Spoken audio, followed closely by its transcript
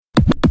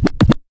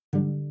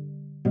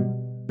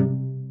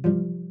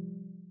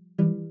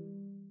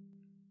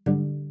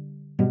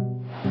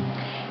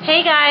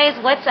Hey guys,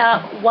 what's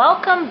up?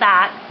 Welcome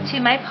back to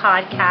my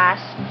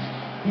podcast.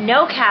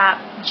 No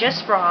cap,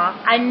 just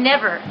raw. I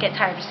never get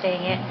tired of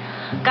saying it.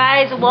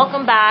 Guys,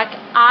 welcome back.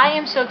 I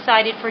am so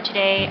excited for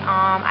today.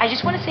 I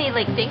just want to say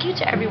thank you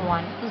to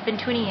everyone who's been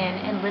tuning in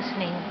and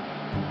listening.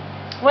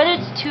 Whether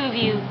it's 2 of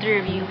you, 3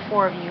 of you,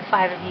 4 of you,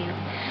 5 of you,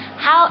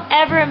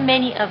 however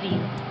many of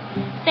you.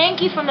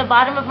 Thank you from the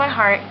bottom of my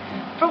heart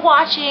for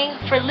watching,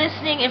 for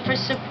listening, and for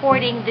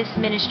supporting this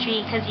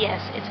ministry, because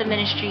yes, it's a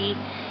ministry.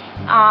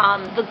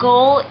 The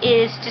goal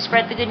is to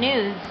spread the good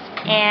news,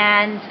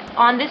 and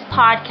on this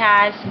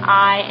podcast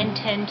I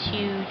intend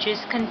to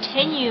just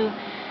continue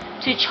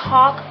to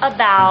talk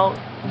about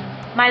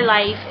my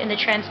life and the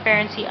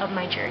transparency of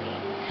my journey.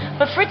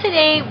 But for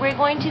today we're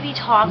going to be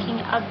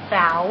talking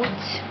about,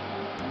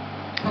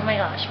 oh my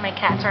gosh, my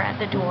cats are at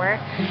the door,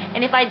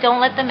 and if I don't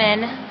let them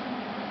in,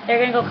 they're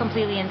gonna go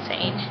completely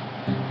insane.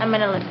 I'm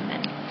gonna let them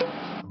in.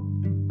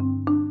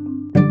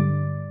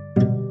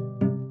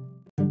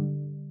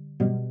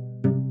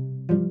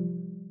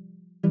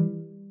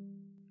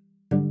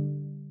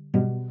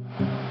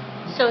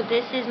 So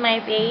this is my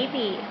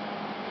baby.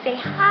 Say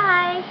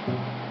hi.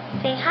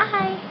 Say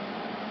hi.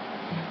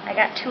 I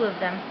got 2 of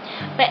them.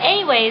 But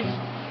anyways,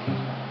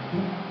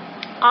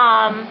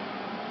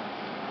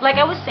 like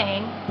I was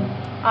saying,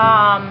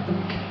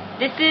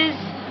 this is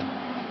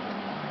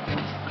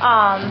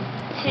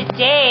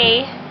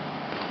today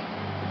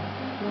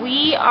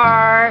we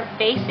are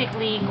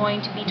basically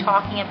going to be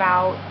talking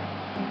about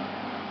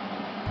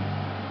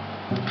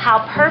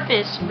how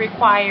purpose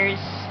requires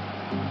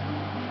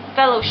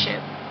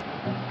fellowship.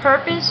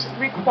 Purpose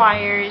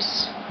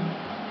requires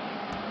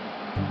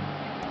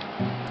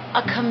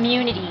a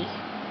community,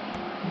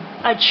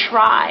 a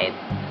tribe,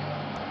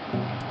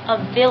 a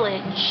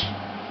village.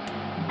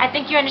 I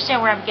think you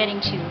understand where I'm getting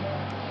to.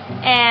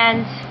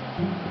 And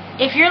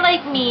if you're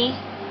like me,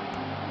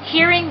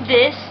 hearing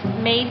this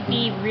may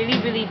be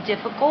really, really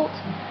difficult,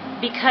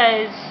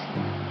 because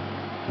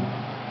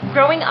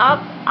growing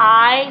up,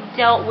 I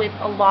dealt with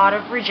a lot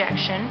of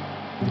rejection.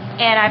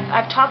 And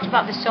I've talked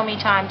about this so many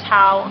times,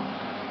 how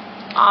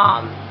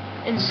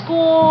in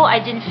school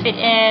I didn't fit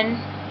in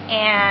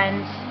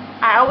and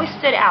I always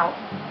stood out.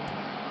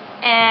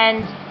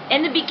 And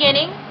in the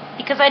beginning,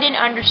 because I didn't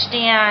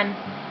understand,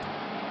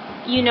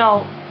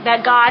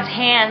 that God's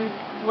hand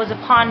was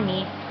upon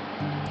me,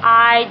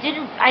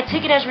 I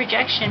took it as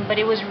rejection, but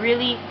it was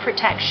really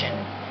protection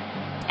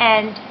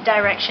and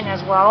direction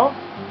as well.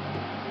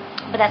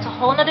 But that's a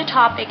whole nother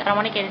topic. I don't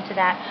want to get into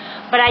that.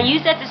 But I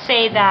use that to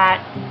say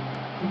that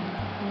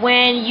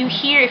when you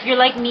hear, if you're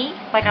like me,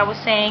 like I was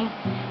saying,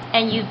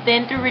 and you've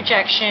been through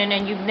rejection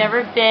and you've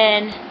never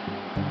been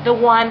the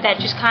one that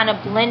just kind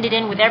of blended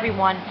in with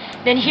everyone,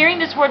 then hearing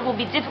this word will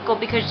be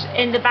difficult, because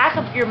in the back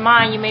of your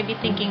mind you may be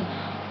thinking,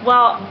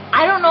 well,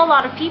 I don't know a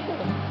lot of people.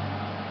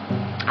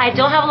 I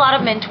don't have a lot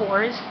of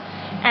mentors,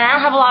 and I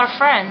don't have a lot of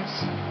friends.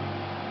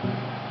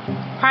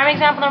 Prime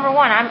example number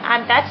 1,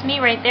 I'm that's me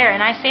right there,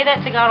 and I say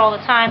that to God all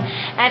the time.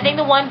 And I think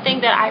the one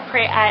thing that I've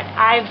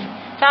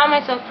found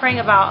myself praying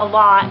about a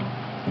lot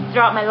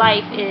throughout my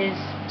life is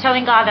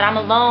telling God that I'm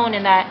alone,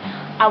 and that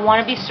I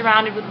want to be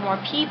surrounded with more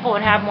people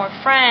and have more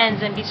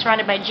friends and be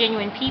surrounded by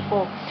genuine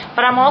people.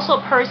 But I'm also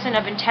a person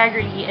of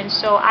integrity, and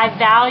so I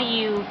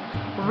value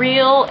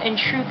real and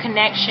true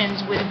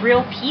connections with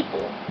real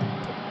people.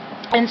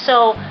 And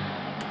so,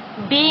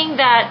 being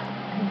that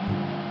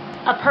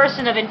a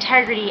person of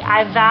integrity,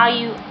 I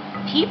value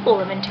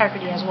people of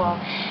integrity as well.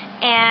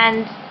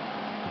 And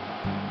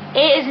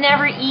it is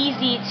never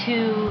easy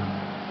to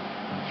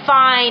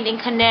find and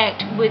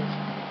connect with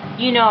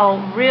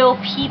real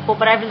people,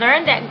 but I've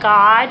learned that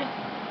God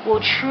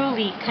will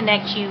truly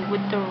connect you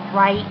with the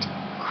right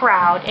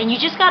crowd, and you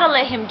just gotta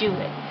let Him do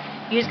it.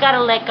 You just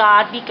gotta let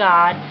God be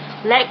God.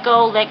 Let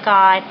go, let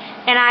God.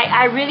 And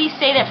I really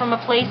say that from a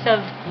place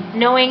of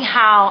knowing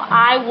how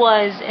I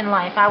was in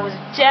life. I was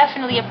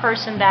definitely a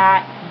person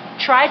that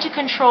tried to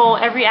control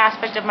every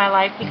aspect of my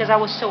life, because I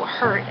was so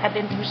hurt. I've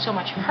been through so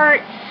much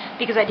hurt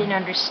because I didn't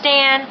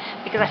understand,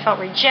 because I felt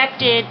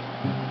rejected.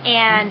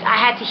 And I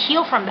had to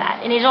heal from that.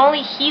 And it's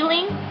only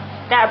healing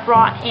that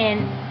brought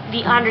in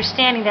the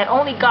understanding that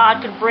only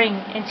God could bring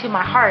into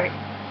my heart.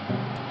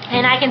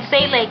 And I can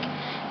say,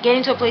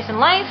 getting to a place in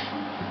life,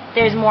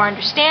 there's more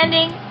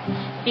understanding,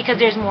 because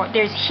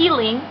there's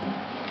healing,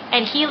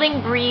 and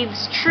healing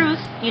breathes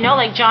truth.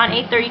 Like John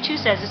 8:32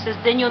 says, it says,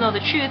 then you'll know the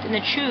truth, and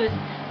the truth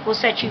will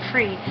set you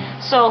free.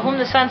 So whom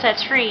the Son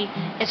sets free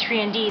is free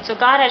indeed. So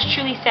God has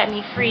truly set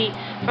me free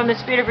from the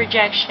spirit of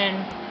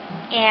rejection.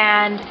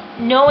 And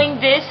knowing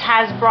this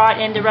has brought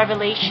in the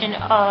revelation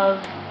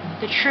of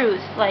the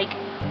truth.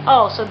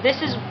 So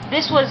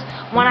this was,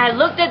 when I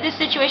looked at this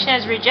situation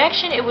as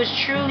rejection, it was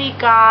truly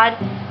God's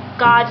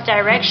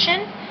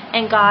direction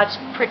and God's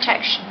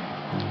protection.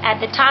 At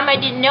the time I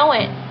didn't know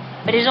it,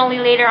 but it's only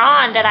later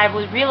on that I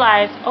would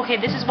realize, okay,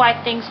 this is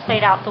why things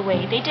played out the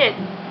way they did.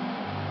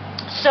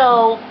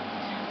 So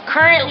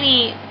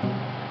currently,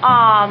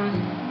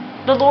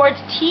 the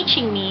Lord's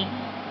teaching me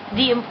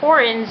the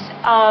importance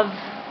of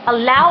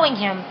allowing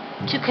Him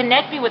to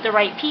connect me with the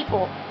right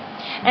people.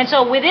 And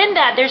so within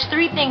that, there's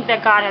 3 things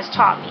that God has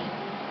taught me.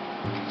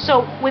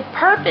 So with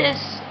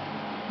purpose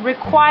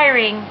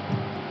requiring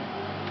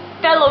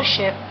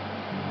fellowship,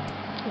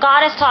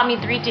 God has taught me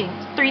 3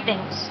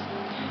 things.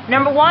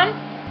 Number 1,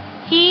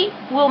 He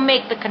will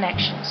make the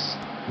connections.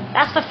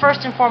 That's the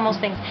first and foremost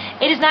thing.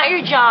 It is not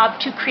your job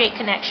to create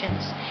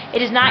connections.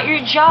 It is not your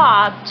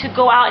job to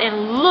go out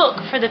and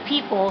look for the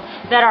people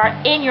that are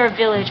in your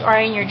village or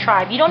in your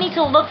tribe. You don't need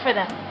to look for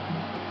them.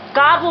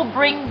 God will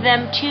bring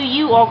them to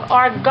you, or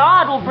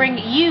God will bring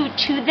you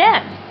to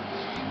them.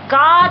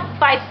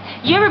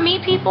 You ever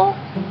meet people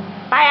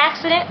by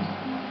accident,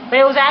 but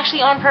it was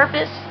actually on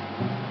purpose?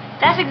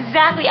 That's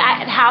exactly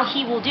how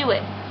He will do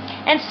it.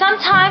 And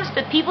sometimes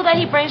the people that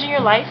He brings in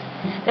your life,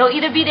 they'll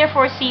either be there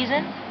for a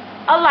season,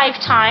 a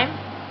lifetime,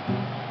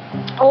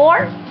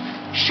 or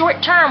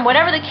short term,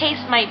 whatever the case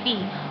might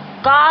be.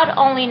 God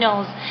only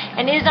knows.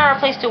 And it is not our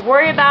place to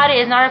worry about it.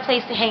 It is not our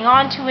place to hang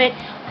on to it.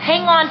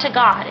 Hang on to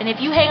God. And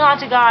if you hang on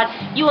to God,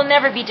 you will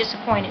never be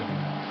disappointed.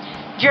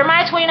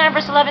 Jeremiah 29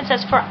 verse 11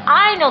 says, "For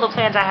I know the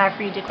plans I have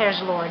for you, declares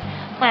the Lord.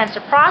 Plans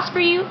to prosper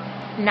you,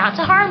 not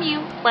to harm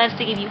you. Plans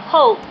to give you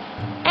hope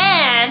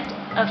and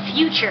a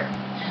future."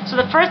 So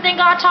the first thing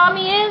God taught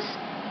me is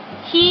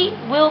He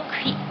will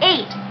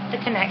create the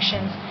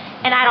connections,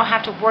 and I don't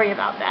have to worry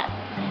about that.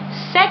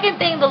 Second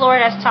thing the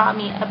Lord has taught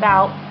me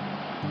about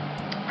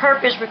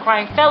purpose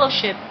requiring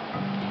fellowship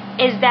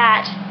is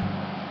that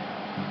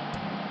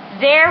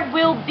there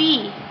will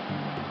be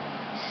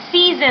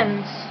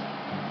seasons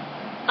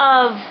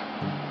of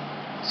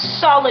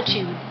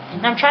solitude.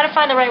 And I'm trying to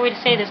find the right way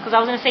to say this, because I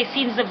was going to say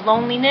seasons of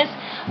loneliness,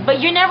 but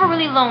you're never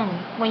really lonely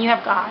when you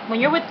have God. When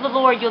you're with the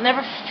Lord, you'll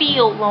never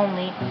feel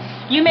lonely.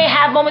 You may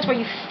have moments where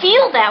you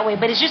feel that way,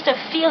 but it's just a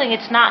feeling,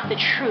 it's not the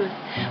truth.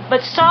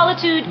 But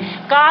solitude,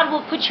 God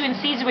will put you in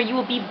seasons where you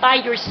will be by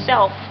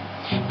yourself.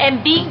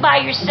 And being by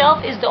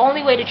yourself is the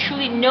only way to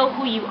truly know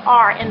who you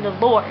are in the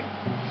Lord.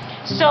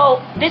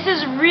 So this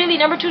is really,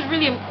 number 2 is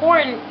really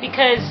important,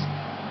 because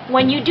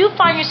when you do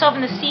find yourself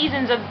in the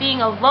seasons of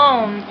being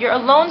alone, your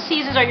alone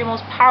seasons are your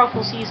most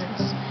powerful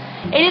seasons.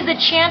 It is a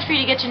chance for you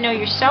to get to know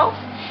yourself.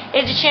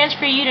 It's a chance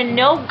for you to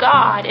know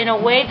God in a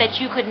way that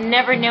you could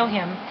never know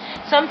Him.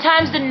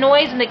 Sometimes the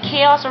noise and the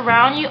chaos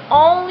around you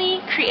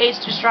only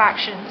creates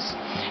distractions.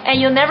 And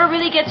you'll never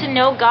really get to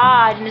know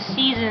God in the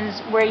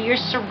seasons where you're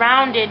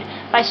surrounded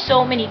by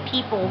so many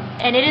people.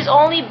 And it is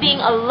only being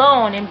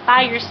alone and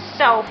by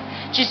yourself,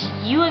 just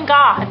you and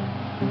God.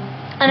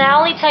 And I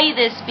only tell you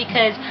this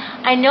because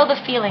I know the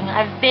feeling.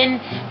 I've been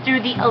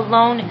through the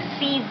alone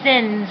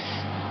seasons.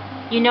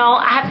 You know,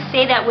 I have to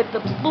say that with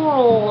the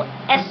plural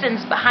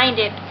essence behind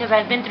it, because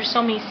I've been through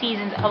so many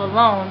seasons of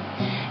alone.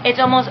 It's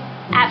almost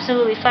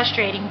absolutely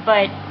frustrating,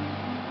 but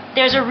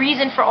there's a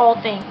reason for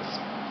all things.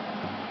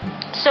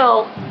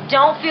 So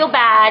don't feel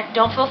bad,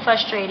 don't feel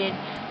frustrated,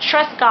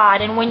 trust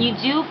God. And when you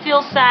do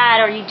feel sad,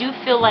 or you do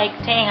feel like,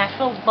 dang, I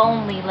feel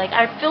lonely, like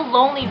I feel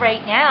lonely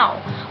right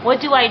now,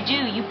 what do?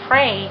 You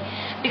pray,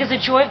 because the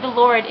joy of the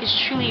Lord is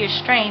truly your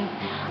strength.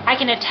 I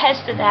can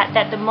attest to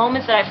that the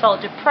moments that I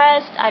felt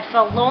depressed, I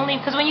felt lonely,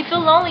 because when you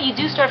feel lonely, you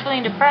do start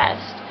feeling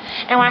depressed.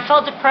 And when I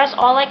felt depressed,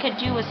 all I could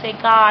do was say,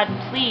 God,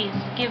 please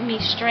give me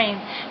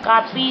strength.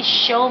 God, please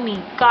show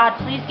me. God,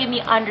 please give me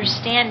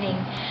understanding.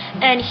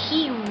 And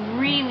He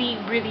really,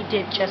 really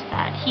did just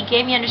that. He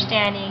gave me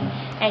understanding,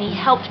 and He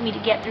helped me to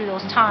get through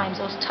those times,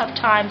 those tough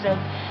times of,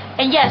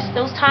 and yes,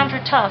 those times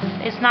were tough.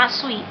 It's not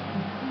sweet.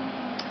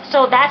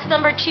 So that's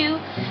number 2.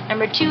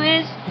 Number 2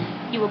 is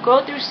you will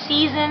go through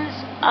seasons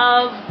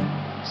of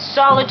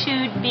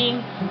solitude,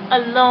 being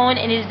alone,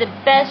 and it is the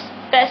best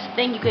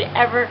thing you could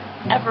ever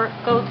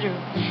go through.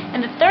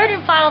 And the third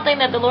and final thing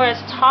that the Lord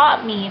has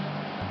taught me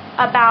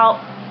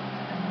about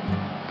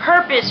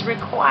purpose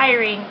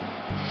requiring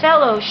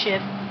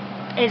fellowship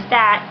is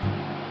that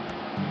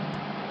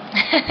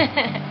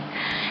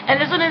and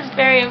this one is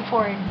very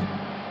important.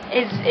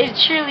 It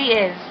truly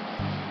is.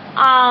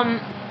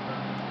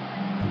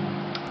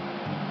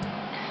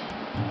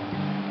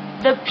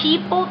 The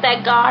people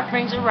that God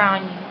brings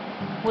around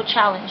you will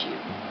challenge you.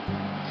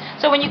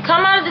 So when you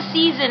come out of the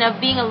season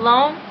of being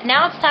alone,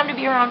 now it's time to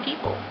be around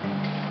people.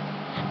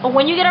 But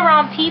when you get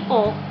around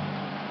people,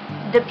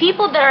 the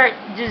people that are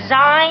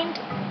designed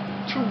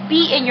to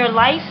be in your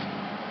life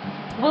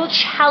will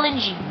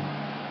challenge you.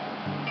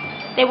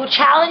 They will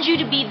challenge you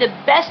to be the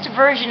best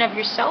version of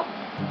yourself.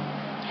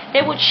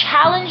 They will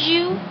challenge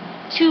you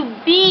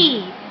to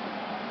be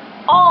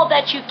all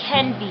that you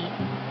can be.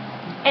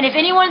 And if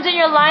anyone's in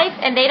your life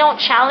and they don't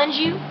challenge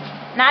you,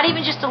 not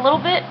even just a little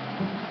bit,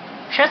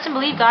 trust and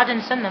believe God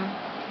didn't send them.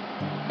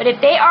 But if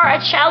they are a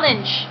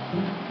challenge,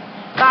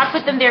 God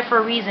put them there for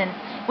a reason.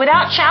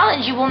 Without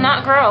challenge, you will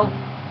not grow.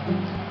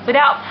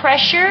 Without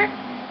pressure,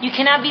 you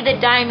cannot be the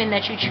diamond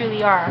that you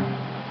truly are.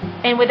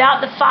 And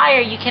without the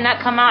fire, you cannot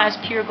come out as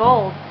pure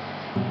gold.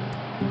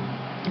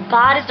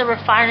 God is the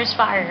refiner's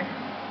fire.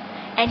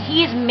 And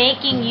He is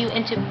making you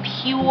into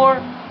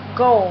pure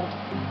gold.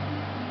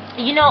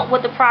 You know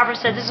what the proverb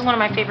says? This is one of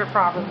my favorite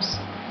proverbs.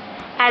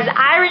 As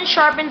iron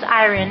sharpens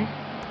iron,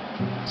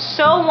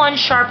 So one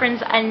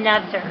sharpens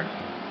another.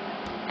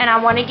 And I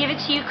want to give it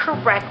to you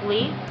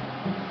correctly,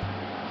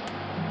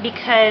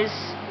 because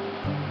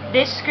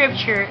this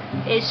scripture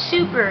is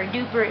super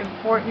duper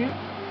important.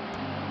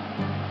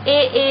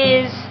 It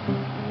is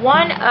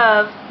one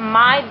of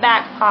my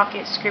back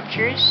pocket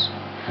scriptures.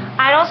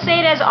 I don't say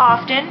it as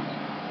often,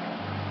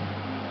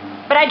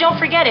 but I don't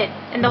forget it.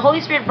 And the Holy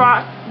Spirit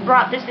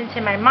brought this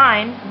into my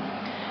mind.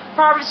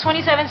 Proverbs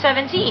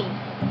 27:17.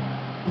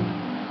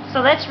 So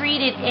let's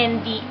read it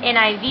in the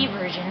NIV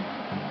version.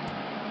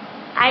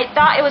 I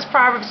thought it was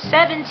Proverbs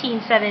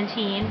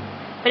 17:17,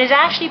 but it's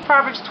actually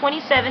Proverbs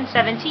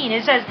 27:17.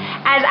 It says,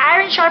 as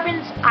iron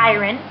sharpens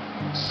iron,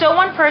 so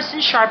one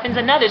person sharpens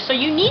another. So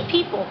you need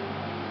people.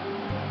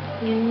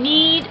 You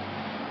need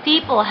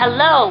people.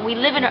 Hello, we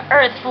live in an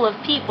earth full of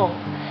people.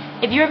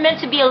 If you're meant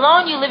to be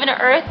alone, you live in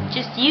an earth,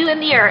 just you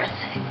and the earth.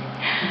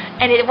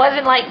 And it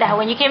wasn't like that.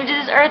 When you came into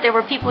this earth, there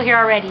were people here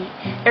already.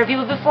 There were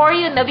people before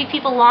you, and there'll be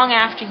people long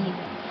after you.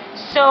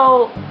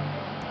 So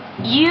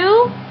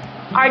you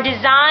are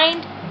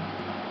designed,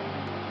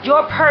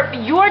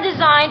 you're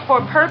designed for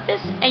a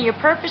purpose, and your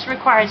purpose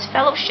requires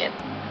fellowship.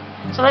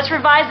 So let's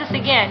revise this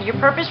again. Your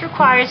purpose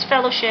requires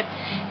fellowship.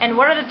 And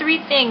what are the three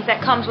things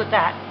that comes with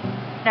that?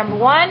 Number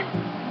one,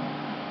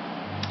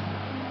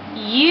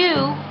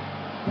 you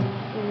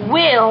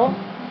will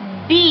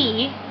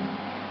be,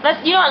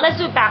 let's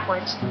do it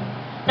backwards.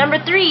 Number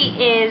three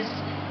is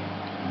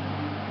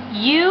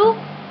you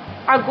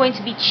are going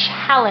to be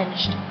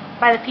challenged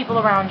by the people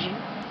around you.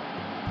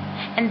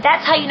 And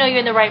that's how you know you're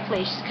in the right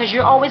place, because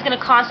you're always going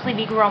to constantly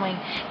be growing.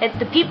 If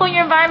the people in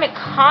your environment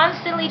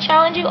constantly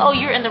challenge you, oh,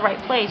 you're in the right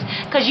place,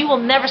 because you will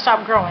never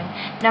stop growing.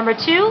 Number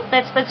two,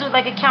 let's do it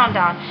like a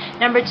countdown.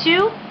 Number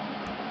two,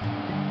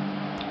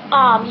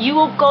 you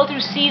will go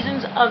through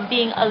seasons of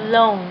being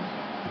alone.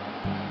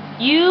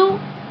 You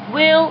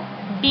will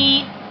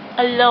be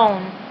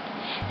alone.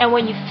 And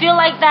when you feel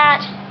like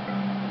that,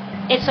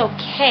 it's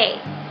okay.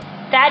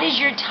 That is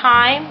your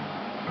time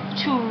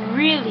to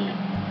really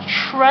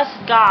trust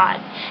God.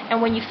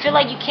 And when you feel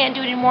like you can't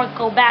do it anymore,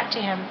 go back to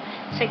Him.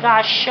 Say,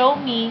 God, show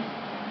me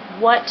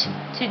what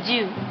to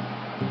do.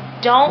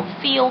 Don't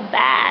feel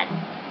bad,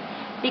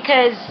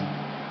 because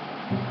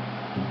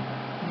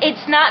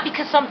it's not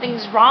because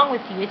something's wrong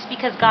with you. It's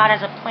because God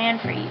has a plan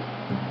for you.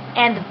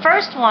 And the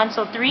first one,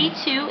 so 3,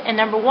 2, and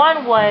number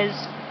 1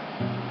 was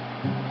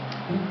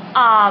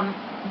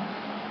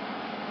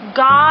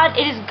God.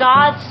 It is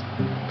God's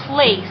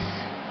place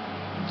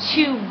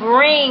to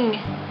bring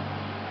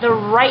the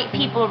right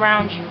people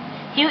around you.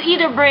 He'll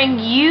either bring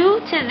you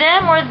to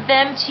them or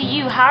them to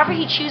you, however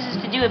He chooses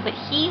to do it, but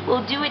He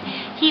will do it.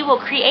 He will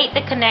create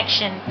the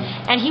connection,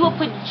 and He will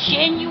put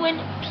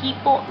genuine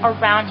people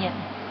around Him,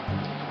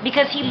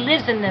 because He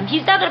lives in them.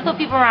 He's not going to put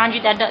people around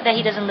you that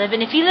He doesn't live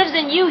in. If He lives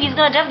in you, He's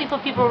going to definitely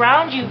put people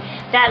around you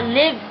that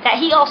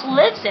He also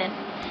lives in.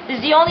 This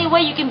is the only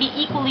way you can be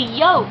equally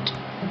yoked.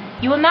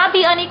 You will not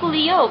be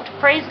unequally yoked.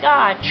 Praise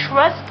God.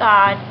 Trust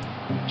God.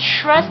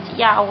 Trust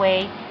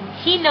Yahweh.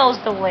 He knows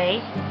the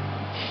way.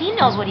 He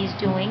knows what He's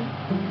doing.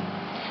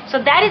 So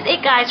that is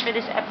it, guys, for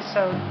this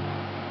episode.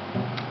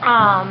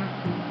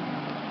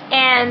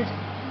 And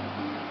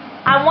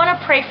I want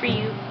to pray for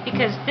you,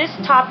 because this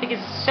topic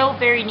is so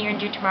very near and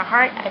dear to my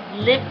heart. I've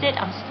lived it.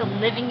 I'm still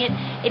living it.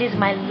 It is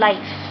my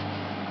life.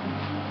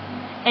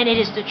 And it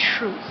is the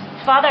truth.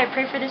 Father, I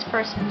pray for this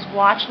person who's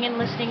watching and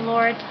listening,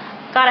 Lord.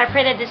 God, I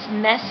pray that this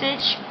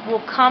message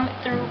will come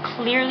through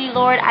clearly,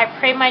 Lord. I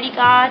pray, mighty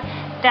God,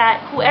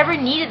 that whoever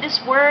needed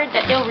this word,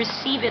 that they'll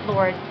receive it,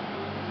 Lord.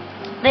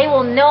 They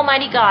will know,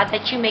 mighty God,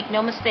 that You make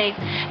no mistake,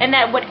 and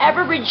that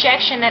whatever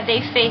rejection that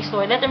they face,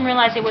 Lord, let them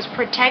realize it was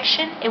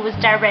protection, it was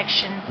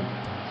direction,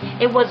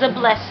 it was a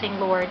blessing,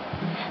 Lord.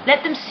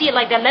 Let them see it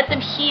like that. Let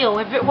them heal.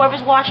 If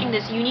whoever's watching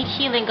this, you need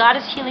healing, God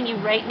is healing you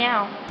right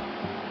now.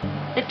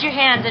 Lift your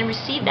hands and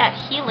receive that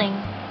healing.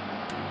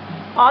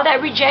 All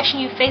that rejection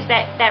you face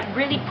that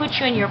really puts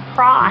you in your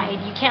pride,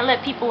 you can't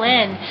let people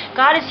in,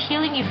 God is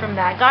healing you from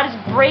that. God is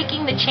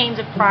breaking the chains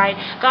of pride.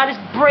 God is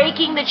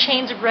breaking the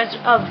chains of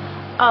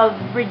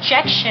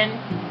rejection,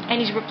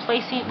 and He's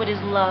replacing it with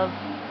His love.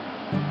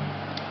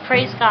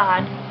 Praise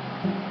God.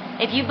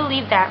 If you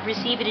believe that,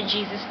 receive it in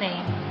Jesus'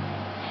 name.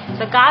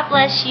 So God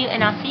bless you,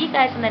 and I'll see you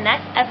guys in the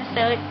next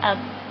episode of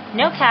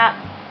No Cap,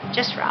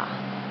 Just Raw.